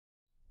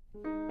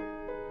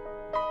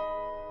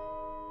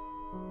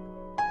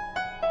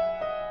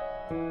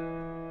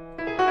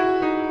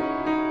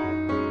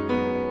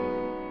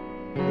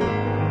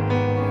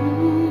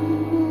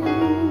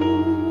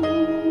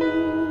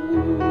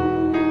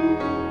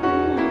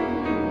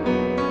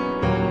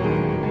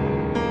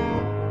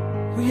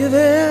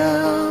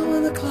there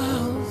when the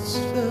clouds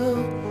fell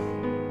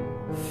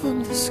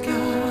from the sky?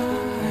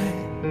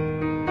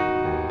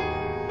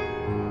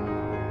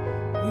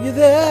 Were you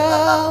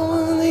there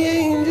when the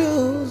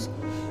angels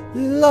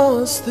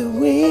lost their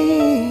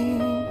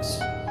wings?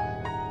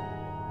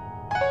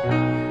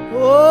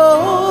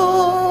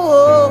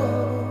 Oh,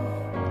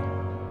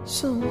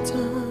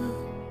 sometimes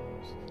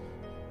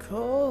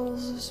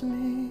causes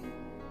me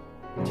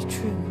to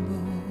tremble.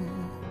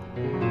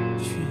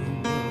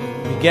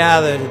 We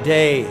gather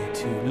today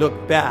to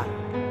look back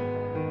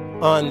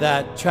on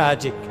that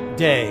tragic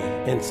day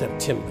in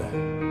September.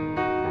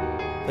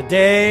 The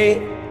day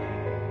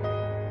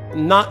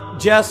not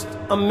just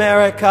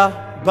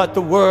America, but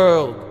the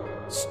world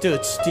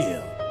stood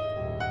still.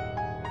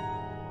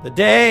 The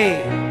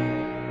day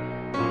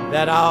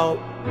that our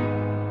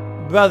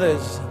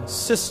brothers and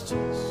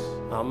sisters,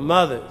 our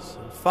mothers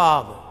and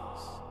fathers,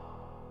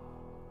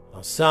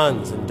 our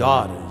sons and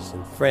daughters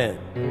and friends,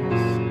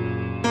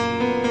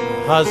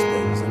 our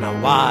husbands and our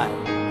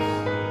wives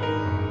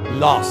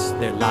lost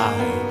their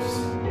lives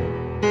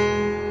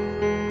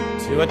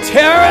to a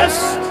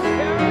terrorist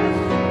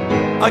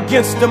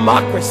against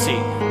democracy,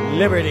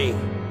 liberty,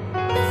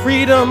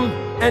 freedom,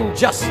 and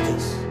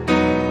justice.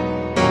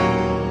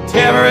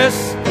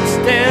 Terrorist that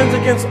stands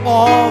against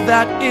all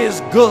that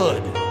is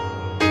good,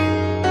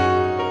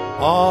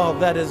 all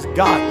that is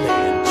godly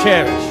and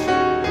cherished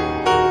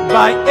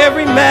by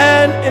every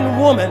man and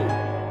woman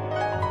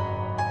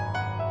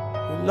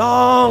who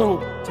long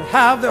to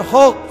have their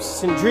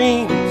hopes and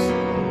dreams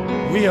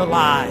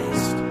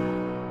realized.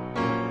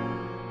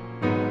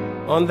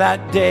 On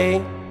that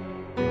day,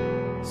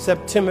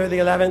 September the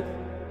 11th,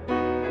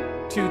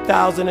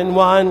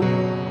 2001,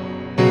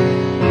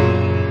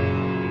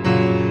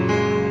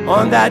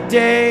 on that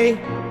day,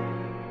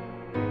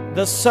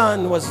 the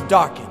sun was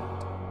darkened.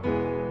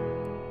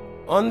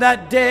 On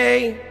that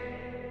day,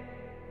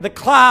 the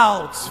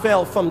clouds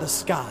fell from the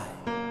sky.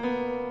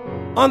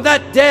 On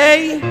that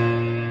day,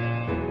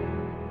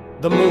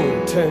 the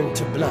moon turned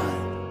to blood.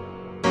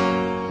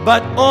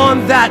 But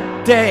on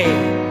that day,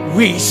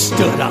 we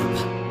stood up.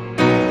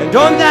 And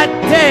on that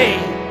day,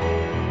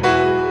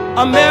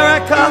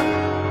 America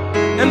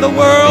and the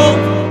world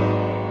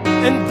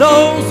and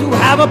those who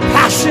have a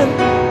passion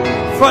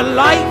for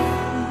life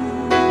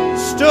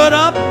stood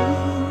up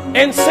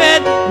and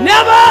said,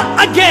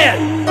 never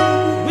again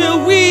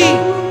will we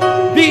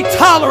be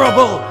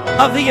tolerable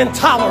of the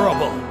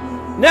intolerable.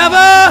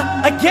 Never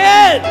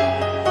again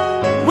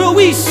will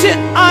we sit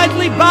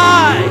idly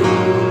by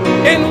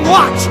and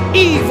watch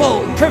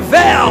evil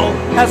prevail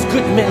as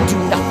good men do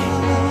nothing.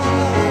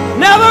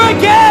 Never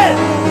again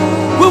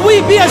will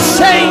we be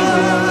ashamed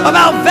of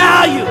our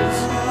values,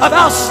 of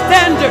our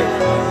standard,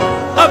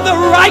 of the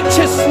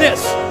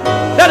righteousness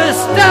that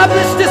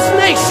established this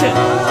nation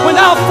when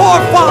our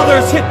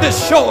forefathers hit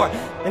this shore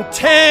and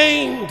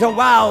tamed a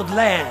wild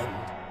land.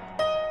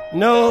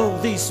 No,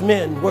 these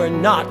men were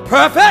not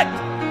perfect,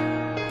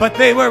 but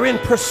they were in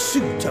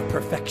pursuit of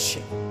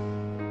perfection.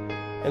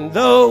 And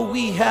though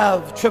we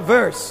have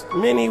traversed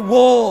many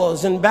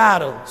wars and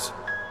battles,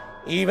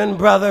 even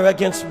brother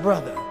against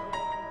brother,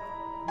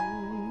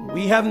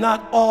 we have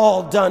not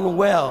all done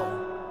well,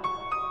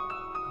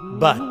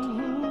 but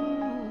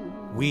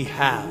we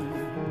have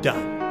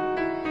done.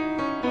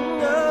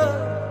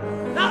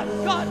 Not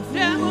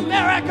goddamn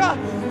America!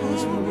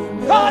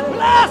 God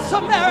bless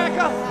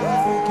America!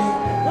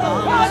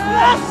 God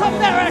bless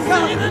America!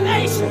 Save the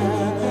nation!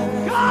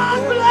 God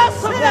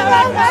bless America!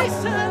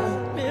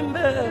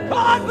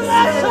 God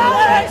bless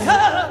America!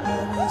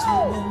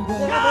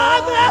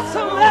 God bless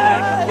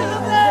America!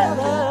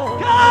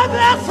 God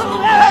bless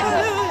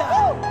America!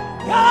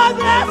 God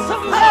bless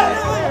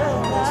America!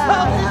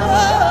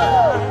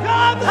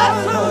 God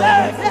bless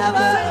America!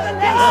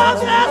 God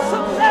bless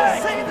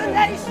America! Save the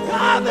nation!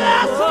 God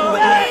bless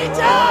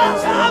America!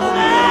 God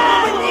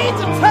bless! We need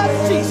to trust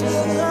Jesus!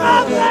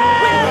 God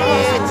bless! We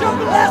need your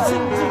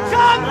blessing!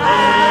 God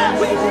bless!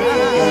 We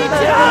need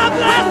your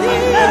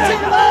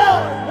blessing!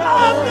 Lord!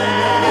 God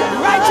bless!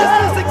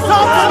 Righteousness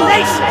exalts a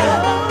nation,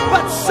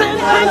 but sin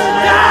brings it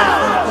down!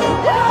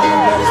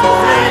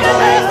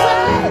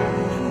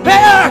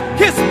 Bear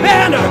his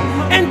banner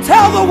and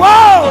tell the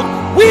world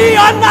we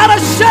are not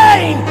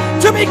ashamed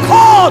to be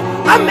called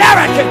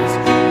Americans.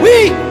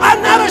 We are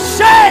not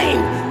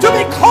ashamed to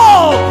be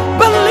called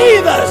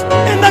believers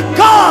in the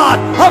God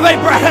of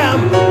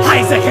Abraham,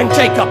 Isaac, and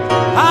Jacob.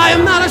 I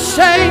am not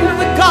ashamed of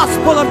the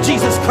gospel of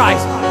Jesus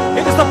Christ.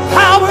 It is the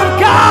power of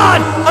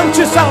God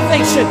unto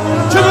salvation,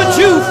 to the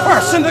Jew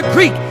first and the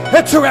Greek,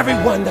 and to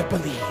everyone that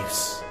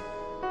believes.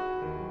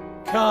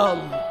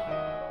 Come,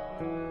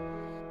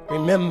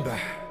 remember,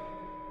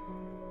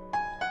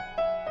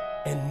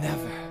 and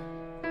never,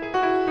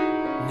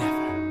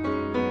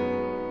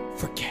 never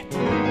forget.